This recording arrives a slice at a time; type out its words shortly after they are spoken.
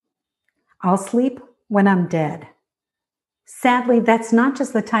I'll sleep when I'm dead. Sadly, that's not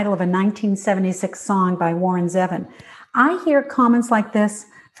just the title of a 1976 song by Warren Zevon. I hear comments like this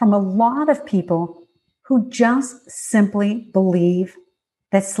from a lot of people who just simply believe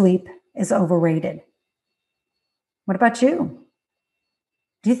that sleep is overrated. What about you?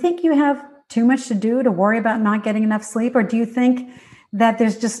 Do you think you have too much to do to worry about not getting enough sleep? Or do you think that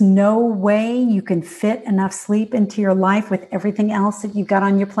there's just no way you can fit enough sleep into your life with everything else that you've got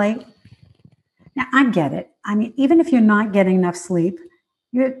on your plate? Now, I get it. I mean, even if you're not getting enough sleep,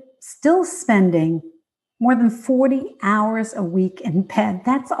 you're still spending more than 40 hours a week in bed.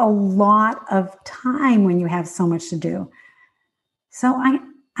 That's a lot of time when you have so much to do. So I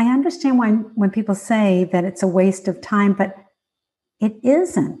understand why when people say that it's a waste of time, but it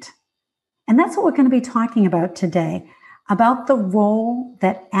isn't. And that's what we're going to be talking about today, about the role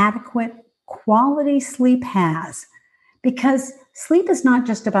that adequate quality sleep has. Because sleep is not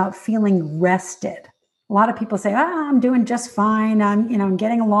just about feeling rested. A lot of people say, I'm doing just fine. I'm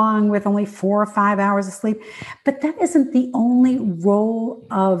getting along with only 4 or 5 hours of sleep. But that isn't the only role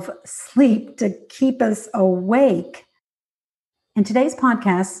of sleep to keep us awake. In today's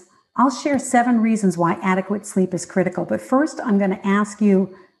podcast, I'll share 7 reasons why adequate sleep is critical. But first, I'm going to ask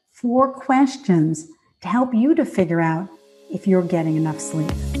you 4 questions to help you to figure out if you're getting enough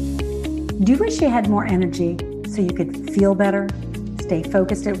sleep. Do you wish you had more energy so you could feel better, stay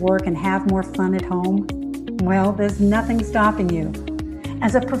focused at work, and have more fun at home? Well, there's nothing stopping you.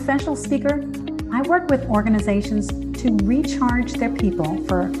 As a professional speaker, I work with organizations to recharge their people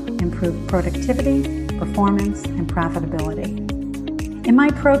for improved productivity, performance, and profitability. In my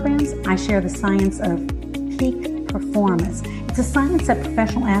programs, I share the science of peak performance. It's a science that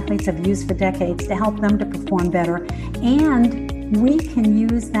professional athletes have used for decades to help them to perform better, and we can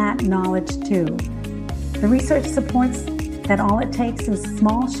use that knowledge too. The research supports that all it takes is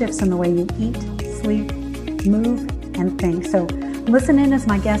small shifts in the way you eat, sleep, move, and think. So listen in as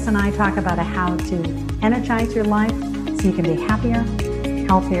my guests and I talk about how to energize your life so you can be happier,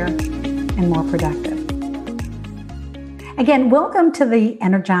 healthier, and more productive. Again, welcome to the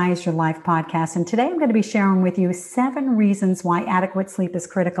Energize Your Life podcast. And today I'm going to be sharing with you 7 reasons why adequate sleep is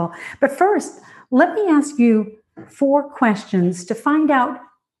critical. But first, let me ask you 4 questions to find out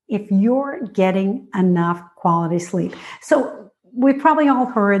if you're getting enough quality sleep. So we've probably all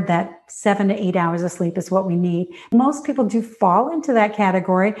heard that 7 to 8 hours of sleep is what we need. Most people do fall into that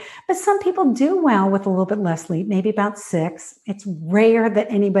category, but some people do well with a little bit less sleep, maybe about 6. It's rare that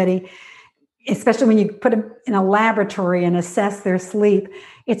anybody, especially when you put them in a laboratory and assess their sleep,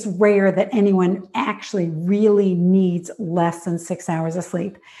 it's rare that anyone actually really needs less than 6 hours of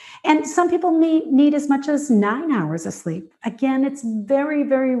sleep. And some people need as much as 9 hours of sleep. Again, it's very,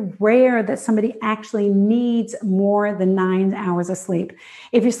 very rare that somebody actually needs more than 9 hours of sleep.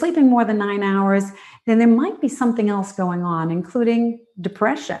 If you're sleeping more than 9 hours, then there might be something else going on, including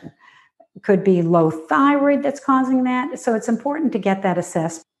depression. It could be low thyroid that's causing that. So it's important to get that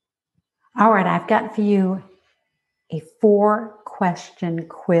assessed. All right, I've got for you a 4-question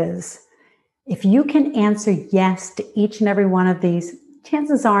quiz. If you can answer yes to each and every one of these,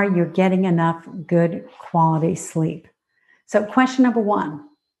 chances are you're getting enough good quality sleep. So question number 1,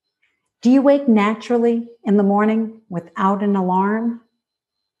 do you wake naturally in the morning without an alarm?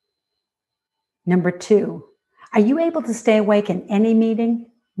 Number 2, are you able to stay awake in any meeting,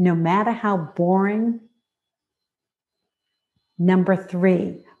 no matter how boring? Number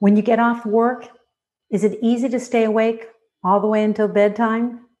 3, when you get off work, is it easy to stay awake all the way until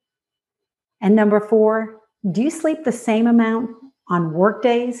bedtime? And number 4, do you sleep the same amount on work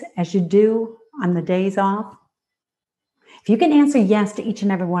days as you do on the days off? If you can answer yes to each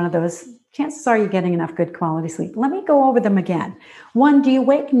and every one of those, chances are you're getting enough good quality sleep. Let me go over them again. 1, do you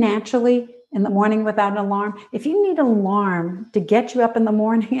wake naturally in the morning without an alarm? If you need an alarm to get you up in the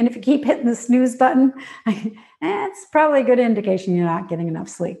morning, and if you keep hitting the snooze button, that's probably a good indication you're not getting enough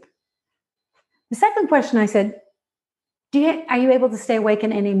sleep. The second question I said, are you able to stay awake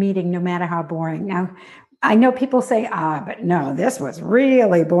in any meeting, no matter how boring? Now, I know people say, but no, this was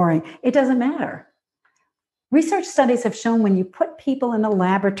really boring. It doesn't matter. Research studies have shown when you put people in a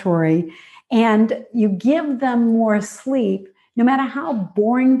laboratory and you give them more sleep, no matter how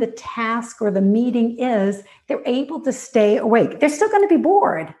boring the task or the meeting is, they're able to stay awake. They're still going to be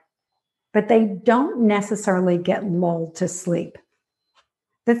bored, but they don't necessarily get lulled to sleep.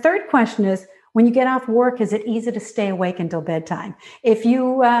 The third question is, When you get off work, is it easy to stay awake until bedtime? If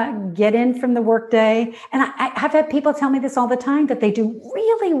you get in from the workday, and I've had people tell me this all the time, that they do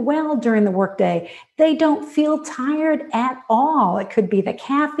really well during the workday. They don't feel tired at all. It could be the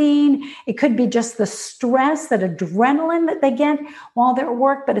caffeine. It could be just the stress, that adrenaline that they get while they're at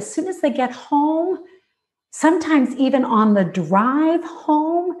work. But as soon as they get home, sometimes even on the drive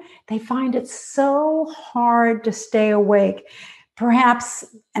home, they find it so hard to stay awake. Perhaps,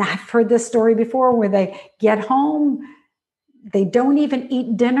 and I've heard this story before, where they get home, they don't even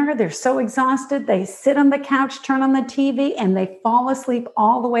eat dinner. They're so exhausted. They sit on the couch, turn on the TV, and they fall asleep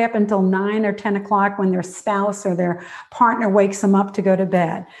all the way up until 9 or 10 o'clock when their spouse or their partner wakes them up to go to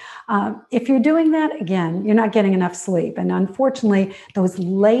bed. If you're doing that, again, you're not getting enough sleep. And unfortunately, those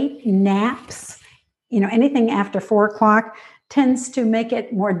late naps, anything after 4 o'clock, tends to make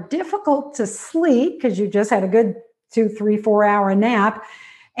it more difficult to sleep because you just had a good 2, 3, 4 hour nap.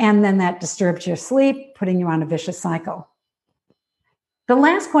 And then that disturbs your sleep, putting you on a vicious cycle. The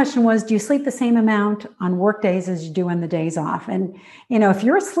last question was, do you sleep the same amount on work days as you do on the days off? And, if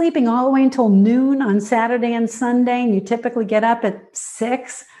you're sleeping all the way until noon on Saturday and Sunday, and you typically get up at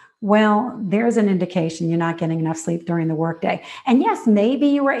 6, well, there's an indication you're not getting enough sleep during the workday. And yes, maybe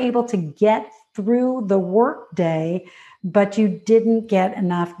you were able to get through the workday, but you didn't get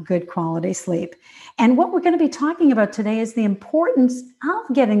enough good quality sleep. And what we're going to be talking about today is the importance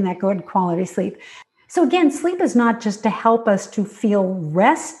of getting that good quality sleep. So again, sleep is not just to help us to feel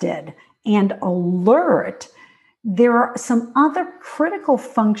rested and alert. There are some other critical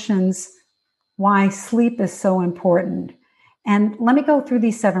functions why sleep is so important. And let me go through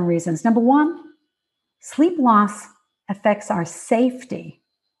these 7 reasons. Number 1, sleep loss affects our safety.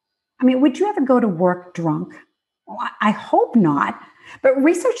 Would you ever go to work drunk? Well, I hope not. But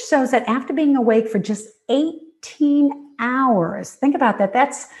research shows that after being awake for just 18 hours, think about that.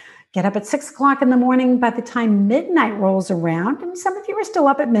 That's get up at 6 o'clock in the morning. By the time midnight rolls around, and some of you are still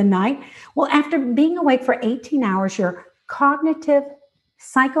up at midnight. Well, after being awake for 18 hours, your cognitive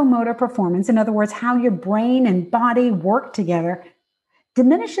psychomotor performance, in other words, how your brain and body work together,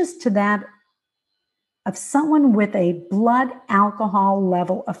 diminishes to that of someone with a blood alcohol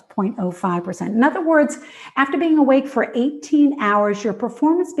level of 0.05%. In other words, after being awake for 18 hours, your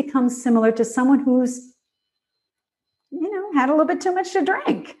performance becomes similar to someone who's, had a little bit too much to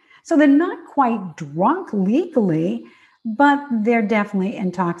drink. So they're not quite drunk legally, but they're definitely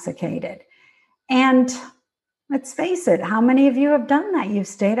intoxicated. And let's face it, how many of you have done that? You've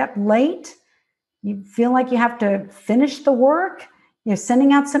stayed up late. You feel like you have to finish the work. You're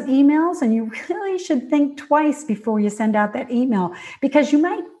sending out some emails, and you really should think twice before you send out that email, because you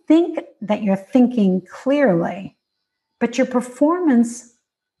might think that you're thinking clearly, but your performance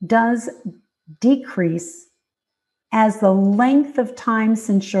does decrease as the length of time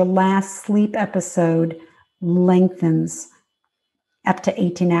since your last sleep episode lengthens up to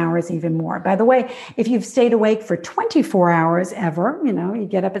 18 hours, even more. By the way, if you've stayed awake for 24 hours ever, you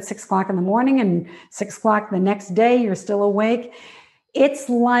get up at 6 o'clock in the morning and 6 o'clock the next day, you're still awake. It's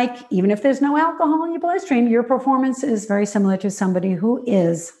like, even if there's no alcohol in your bloodstream, your performance is very similar to somebody who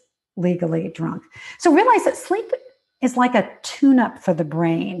is legally drunk. So realize that sleep is like a tune-up for the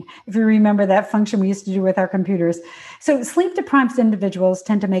brain. If you remember that function we used to do with our computers. So sleep-deprived individuals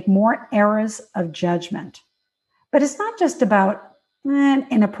tend to make more errors of judgment. But it's not just about an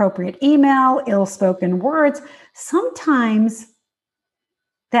inappropriate email, ill-spoken words. Sometimes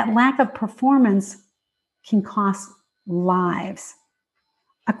that lack of performance can cost lives.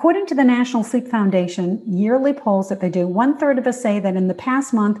 According to the National Sleep Foundation yearly polls that they do, 1/3 of us say that in the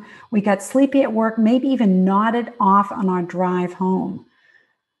past month, we got sleepy at work, maybe even nodded off on our drive home.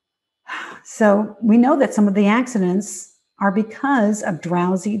 So we know that some of the accidents are because of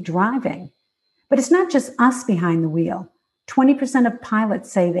drowsy driving. But it's not just us behind the wheel. 20% of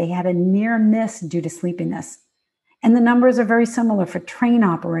pilots say they had a near miss due to sleepiness. And the numbers are very similar for train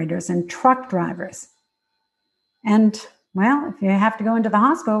operators and truck drivers. And well, if you have to go into the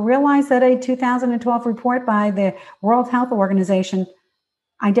hospital, realize that a 2012 report by the World Health Organization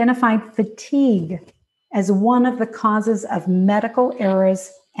identified fatigue as one of the causes of medical errors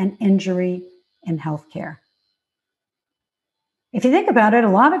and injury in healthcare. If you think about it, a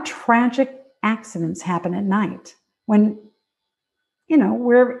lot of tragic accidents happen at night when,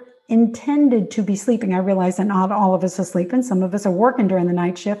 we're intended to be sleeping. I realize that not all of us are sleeping. Some of us are working during the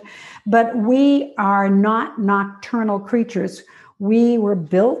night shift, but we are not nocturnal creatures. We were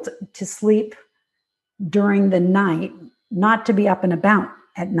built to sleep during the night, not to be up and about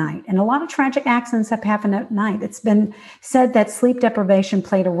at night. And a lot of tragic accidents have happened at night. It's been said that sleep deprivation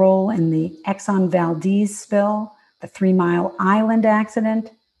played a role in the Exxon Valdez spill, the 3 Mile Island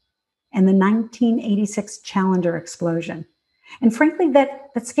accident, and the 1986 Challenger explosion. And frankly,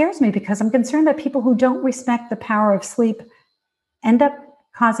 that scares me because I'm concerned that people who don't respect the power of sleep end up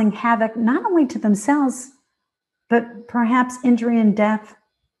causing havoc not only to themselves, but perhaps injury and death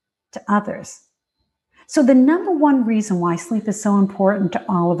to others. So the number one reason why sleep is so important to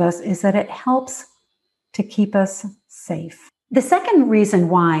all of us is that it helps to keep us safe. The second reason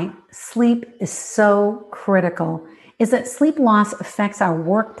why sleep is so critical is that sleep loss affects our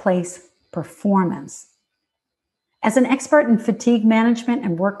workplace performance. As an expert in fatigue management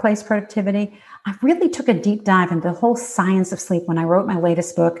and workplace productivity, I really took a deep dive into the whole science of sleep when I wrote my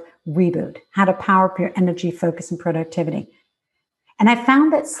latest book, Reboot: How to Power Up Your Energy, Focus, and Productivity. And I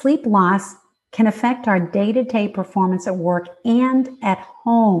found that sleep loss can affect our day-to-day performance at work and at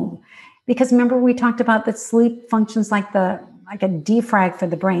home. Because remember, we talked about that sleep functions like a defrag for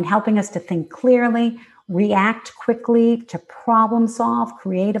the brain, helping us to think clearly, react quickly, to problem solve,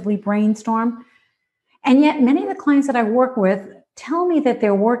 creatively brainstorm. And yet many of the clients that I work with tell me that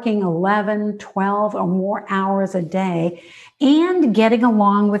they're working 11, 12 or more hours a day and getting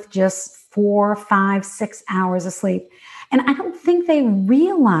along with just 4, 5, 6 hours of sleep. And I don't think they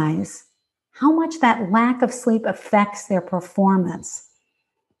realize how much that lack of sleep affects their performance.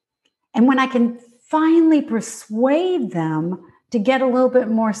 And when I can finally persuade them to get a little bit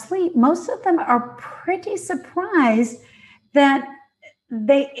more sleep, most of them are pretty surprised that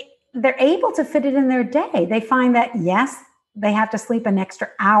they're able to fit it in their day. They find that, yes, they have to sleep an extra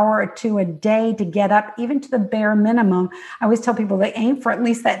hour or two a day to get up, even to the bare minimum. I always tell people they aim for at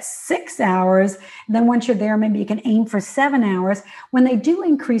least that 6 hours. And then once you're there, maybe you can aim for 7 hours. When they do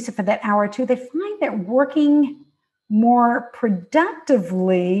increase it for that hour or two, they find they're working more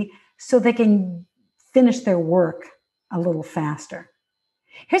productively so they can finish their work a little faster.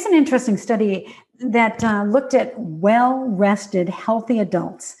 Here's an interesting study that looked at well-rested, healthy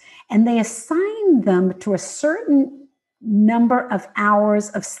adults, and they assigned them to a certain number of hours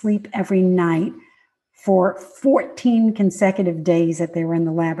of sleep every night for 14 consecutive days that they were in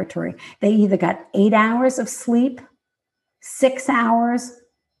the laboratory. They either got 8 hours of sleep, 6 hours,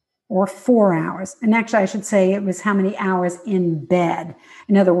 or 4 hours. And actually, I should say it was how many hours in bed.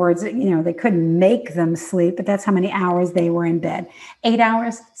 In other words, they couldn't make them sleep, but that's how many hours they were in bed. 8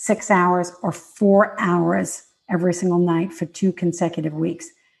 hours, 6 hours, or 4 hours every single night for 2 consecutive weeks.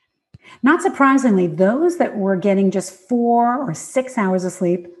 Not surprisingly, those that were getting just 4 or 6 hours of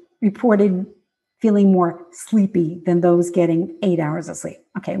sleep reported feeling more sleepy than those getting 8 hours of sleep.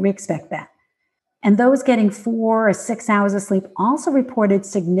 Okay, we expect that. And those getting 4 or 6 hours of sleep also reported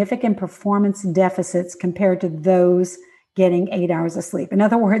significant performance deficits compared to those getting 8 hours of sleep. In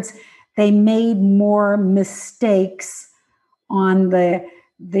other words, they made more mistakes on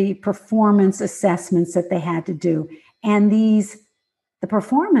the performance assessments that they had to do. And the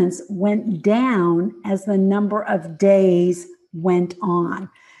performance went down as the number of days went on.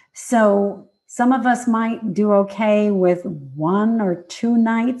 So some of us might do okay with 1 or 2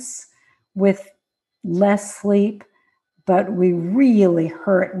 nights with less sleep, but we really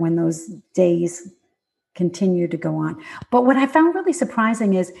hurt when those days continue to go on. But what I found really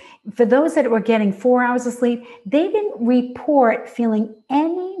surprising is for those that were getting 4 hours of sleep, they didn't report feeling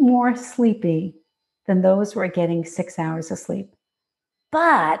any more sleepy than those who were getting 6 hours of sleep.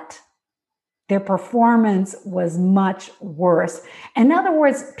 But their performance was much worse. In other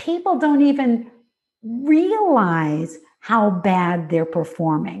words, people don't even realize how bad they're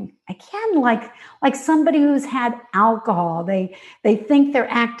performing. Again, like somebody who's had alcohol, they think they're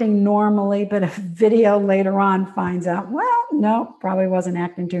acting normally, but a video later on finds out, well, no, probably wasn't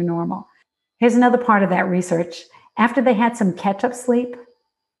acting too normal. Here's another part of that research. After they had some catch-up sleep,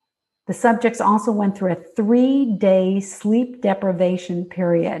 the subjects also went through a 3-day sleep deprivation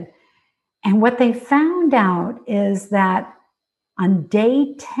period. And what they found out is that on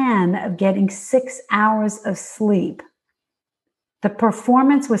day 10 of getting 6 hours of sleep, the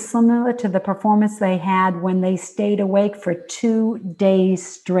performance was similar to the performance they had when they stayed awake for 2 days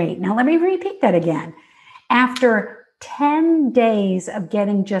straight. Now, let me repeat that again. After 10 days of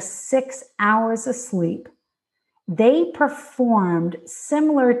getting just 6 hours of sleep, they performed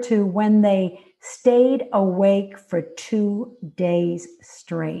similar to when they stayed awake for 2 days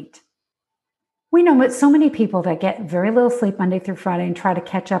straight. We know so many people that get very little sleep Monday through Friday and try to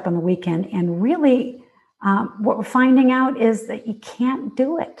catch up on the weekend. And really, what we're finding out is that you can't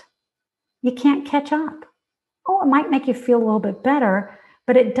do it. You can't catch up. Oh, it might make you feel a little bit better,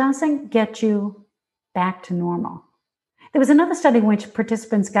 but it doesn't get you back to normal. There was another study in which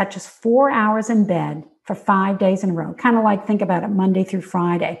participants got just 4 hours in bed for 5 days in a row. Kind of like, think about it, Monday through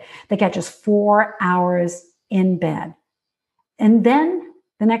Friday. They got just 4 hours in bed. And then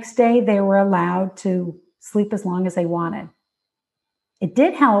The next day, they were allowed to sleep as long as they wanted. It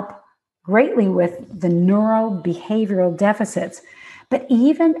did help greatly with the neurobehavioral deficits, but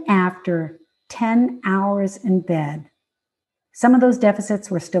even after 10 hours in bed, some of those deficits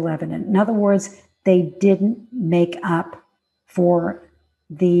were still evident. In other words, they didn't make up for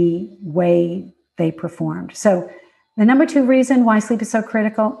the way they performed. So the number 2 reason why sleep is so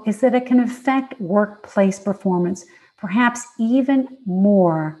critical is that it can affect workplace performance, perhaps even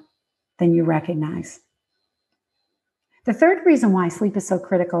more than you recognize. The third reason why sleep is so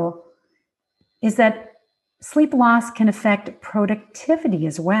critical is that sleep loss can affect productivity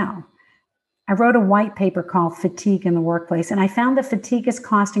as well. I wrote a white paper called Fatigue in the Workplace, and I found that fatigue is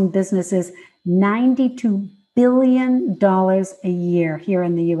costing businesses $92 billion a year here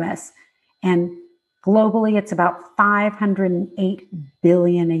in the US. And globally, it's about $508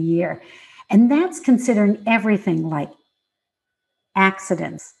 billion a year. And that's considering everything like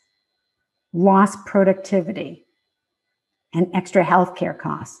accidents, lost productivity, and extra healthcare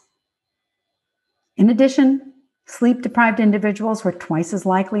costs. In addition, sleep-deprived individuals were twice as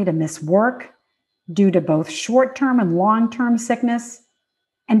likely to miss work due to both short-term and long-term sickness.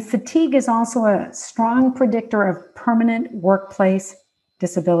 And fatigue is also a strong predictor of permanent workplace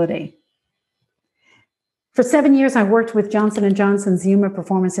disability. For 7 years, I worked with Johnson & Johnson's Human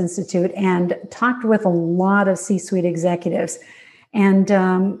Performance Institute and talked with a lot of C-suite executives. And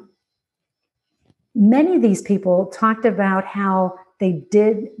many of these people talked about how they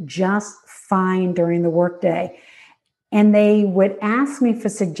did just fine during the workday. And they would ask me for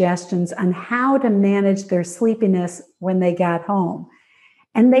suggestions on how to manage their sleepiness when they got home.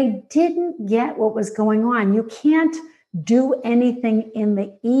 And they didn't get what was going on. You can't do anything in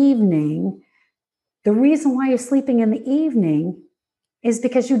the evening. The reason why you're sleeping in the evening is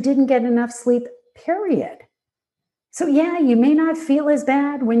because you didn't get enough sleep, period. So yeah, you may not feel as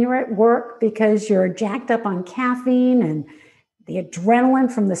bad when you're at work because you're jacked up on caffeine and the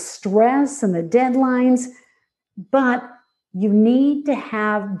adrenaline from the stress and the deadlines, but you need to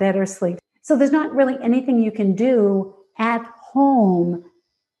have better sleep. So there's not really anything you can do at home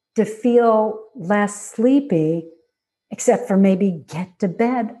to feel less sleepy, except for maybe get to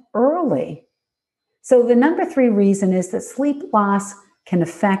bed early. So the number 3 reason is that sleep loss can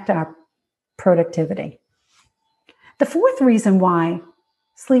affect our productivity. The 4th reason why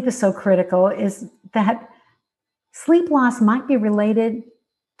sleep is so critical is that sleep loss might be related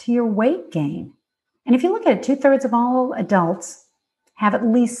to your weight gain. And if you look at it, 2/3 of all adults have at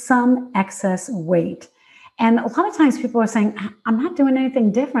least some excess weight. And a lot of times people are saying, I'm not doing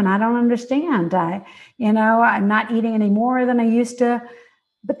anything different. I don't understand. I'm not eating any more than I used to.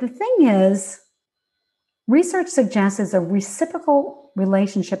 But the thing is, research suggests there's a reciprocal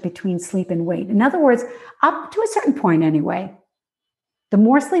relationship between sleep and weight. In other words, up to a certain point anyway, the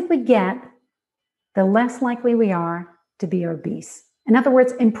more sleep we get, the less likely we are to be obese. In other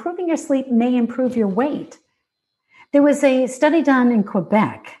words, improving your sleep may improve your weight. There was a study done in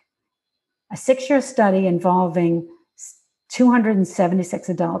Quebec, a 6-year study involving 276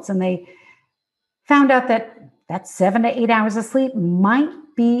 adults, and they found out that 7 to 8 hours of sleep might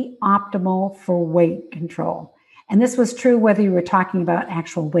be optimal for weight control. And this was true whether you were talking about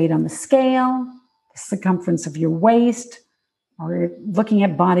actual weight on the scale, the circumference of your waist, or you're looking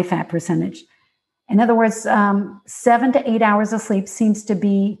at body fat percentage. In other words, 7 to 8 hours of sleep seems to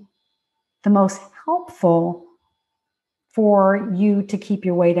be the most helpful for you to keep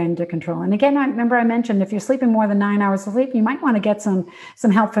your weight under control. And again, I mentioned if you're sleeping more than 9 hours of sleep, you might want to get some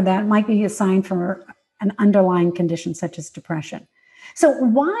help for that. It might be a sign for an underlying condition such as depression. So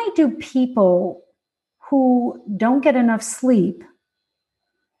why do people who don't get enough sleep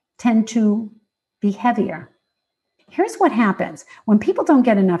tend to be heavier? Here's what happens. When people don't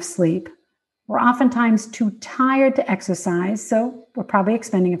get enough sleep, we're oftentimes too tired to exercise, so we're probably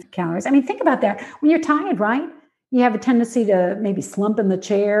expending a few calories. I mean, think about that. When you're tired, right? You have a tendency to maybe slump in the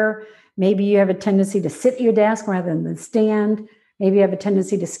chair. Maybe you have a tendency to sit at your desk rather than stand. Maybe you have a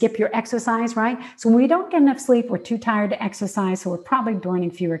tendency to skip your exercise, right? So when we don't get enough sleep, we're too tired to exercise, so we're probably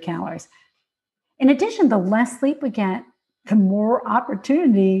burning fewer calories. In addition, the less sleep we get, the more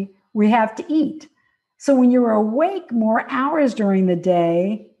opportunity we have to eat. So when you're awake more hours during the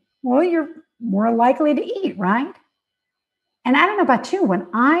day, well, you're more likely to eat, right? And I don't know about you, when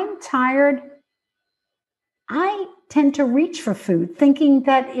I'm tired, I tend to reach for food, thinking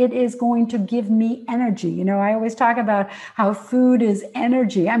that it is going to give me energy. I always talk about how food is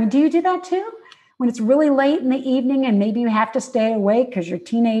energy. I mean, do you do that too? When it's really late in the evening and maybe you have to stay awake because your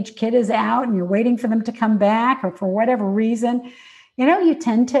teenage kid is out and you're waiting for them to come back or for whatever reason, you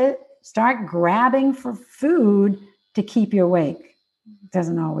tend to start grabbing for food to keep you awake. It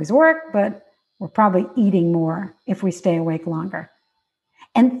doesn't always work, but we're probably eating more if we stay awake longer.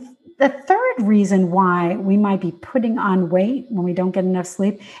 And the third reason why we might be putting on weight when we don't get enough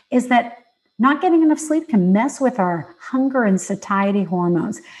sleep is that not getting enough sleep can mess with our hunger and satiety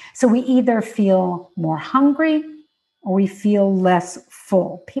hormones. So we either feel more hungry or we feel less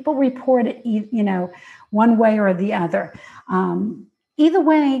full. People report it, one way or the other. Either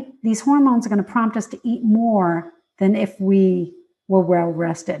way, these hormones are going to prompt us to eat more than if we were well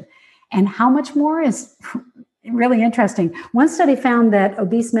rested. And how much more is really interesting. One study found that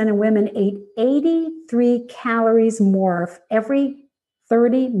obese men and women ate 83 calories more every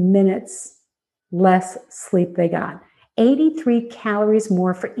 30 minutes less sleep they got. 83 calories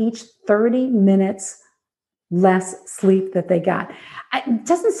more for each 30 minutes less sleep that they got. It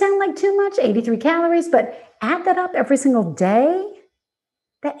doesn't sound like too much, 83 calories, but add that up every single day.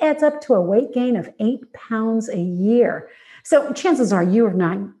 That adds up to a weight gain of 8 pounds a year. So chances are you have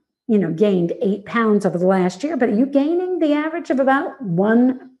not, gained 8 pounds over the last year, but are you gaining the average of about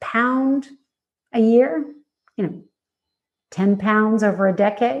 1 pound a year? 10 pounds over a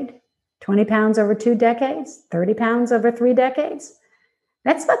decade, 20 pounds over 2 decades, 30 pounds over 3 decades.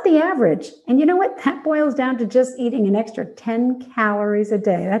 That's about the average. And you know what? That boils down to just eating an extra 10 calories a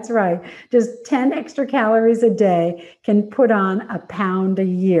day. That's right. Just 10 extra calories a day can put on a pound a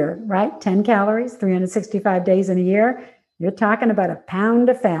year, right? 10 calories, 365 days in a year. You're talking about a pound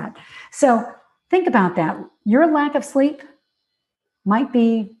of fat. So think about that. Your lack of sleep might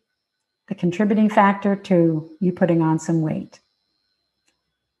be the contributing factor to you putting on some weight.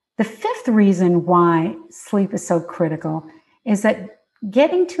 The fifth reason why sleep is so critical is that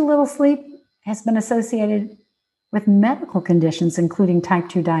getting too little sleep has been associated with medical conditions, including type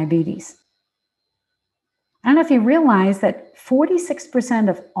 2 diabetes. I don't know if you realize that 46%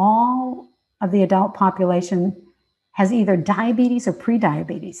 of all of the adult population has either diabetes or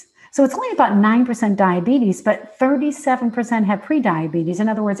prediabetes. So it's only about 9% diabetes, but 37% have prediabetes. In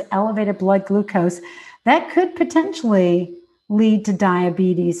other words, elevated blood glucose. That could potentially lead to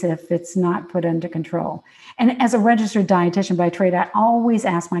diabetes if it's not put under control. And as a registered dietitian by trade, I always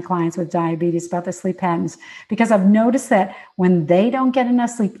ask my clients with diabetes about their sleep patterns because I've noticed that when they don't get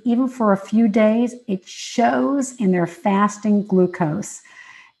enough sleep, even for a few days, it shows in their fasting glucose.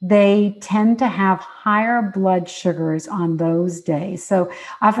 They tend to have higher blood sugars on those days. So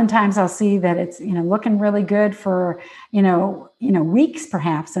oftentimes I'll see that it's, looking really good for, weeks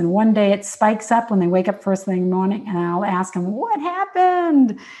perhaps. And one day it spikes up when they wake up first thing in the morning and I'll ask them, what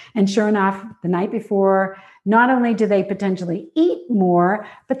happened? And sure enough, the night before, not only do they potentially eat more,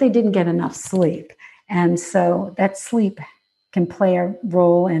 but they didn't get enough sleep. And so that sleep can play a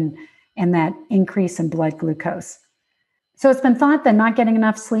role in that increase in blood glucose. So it's been thought that not getting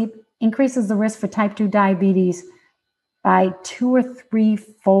enough sleep increases the risk for type 2 diabetes by 2 or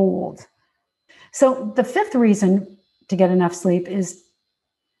 3-fold. So the fifth reason to get enough sleep is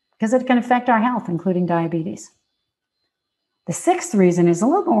because it can affect our health, including diabetes. The sixth reason is a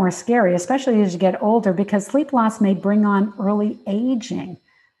little more scary, especially as you get older, because sleep loss may bring on early aging.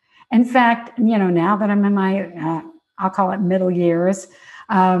 In fact, now that I'm in my, I'll call it middle years,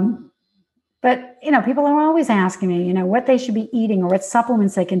 but, people are always asking me, what they should be eating or what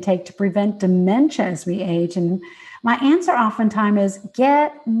supplements they can take to prevent dementia as we age. And my answer oftentimes is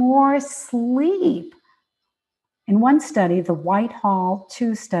get more sleep. In one study, the Whitehall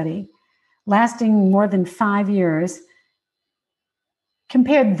 2 study, lasting more than 5 years,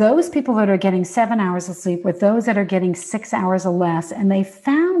 compared those people that are getting 7 hours of sleep with those that are getting 6 hours or less. And they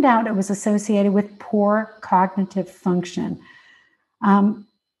found out it was associated with poor cognitive function.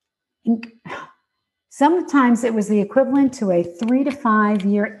 Sometimes it was the equivalent to a 3 to 5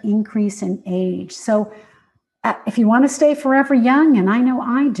 year increase in age. So if you want to stay forever young, and I know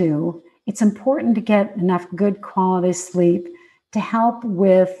I do, it's important to get enough good quality sleep to help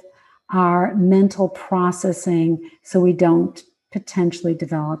with our mental processing so we don't potentially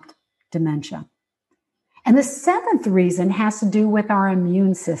develop dementia. And the seventh reason has to do with our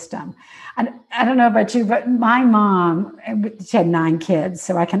immune system. I don't know about you, but my mom, she had 9 kids,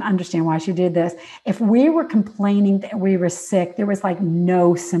 so I can understand why she did this. If we were complaining that we were sick, there was like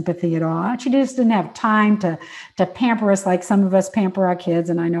no sympathy at all. She just didn't have time to pamper us like some of us pamper our kids.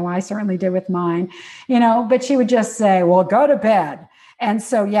 And I know I certainly did with mine, but she would just say, well, go to bed. And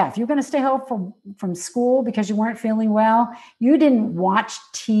so, if you're going to stay home from school because you weren't feeling well, you didn't watch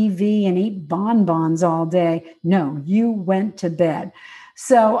TV and eat bonbons all day. No, you went to bed.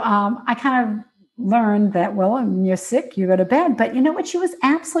 So I kind of learned that, well, when you're sick, you go to bed. But you know what? She was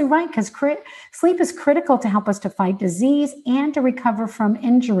absolutely right, because sleep is critical to help us to fight disease and to recover from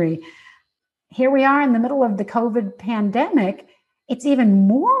injury. Here we are in the middle of the COVID pandemic, it's even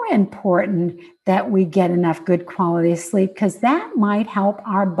more important that we get enough good quality sleep because that might help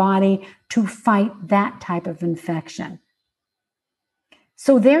our body to fight that type of infection.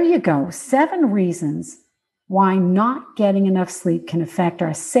 So there you go, 7 reasons why not getting enough sleep can affect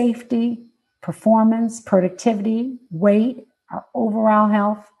our safety, performance, productivity, weight, our overall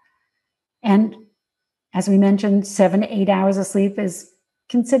health. And as we mentioned, 7 to 8 hours of sleep is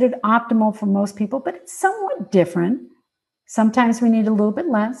considered optimal for most people, but it's somewhat different. Sometimes we need a little bit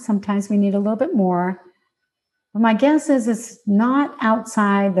less, sometimes we need a little bit more. But my guess is it's not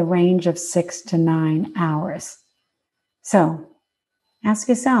outside the range of 6 to 9 hours. So ask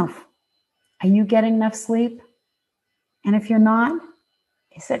yourself, are you getting enough sleep? And if you're not,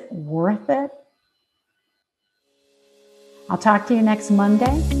 is it worth it? I'll talk to you next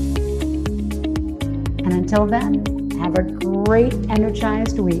Monday. And until then, have a great,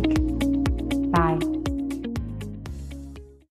 energized week. Bye.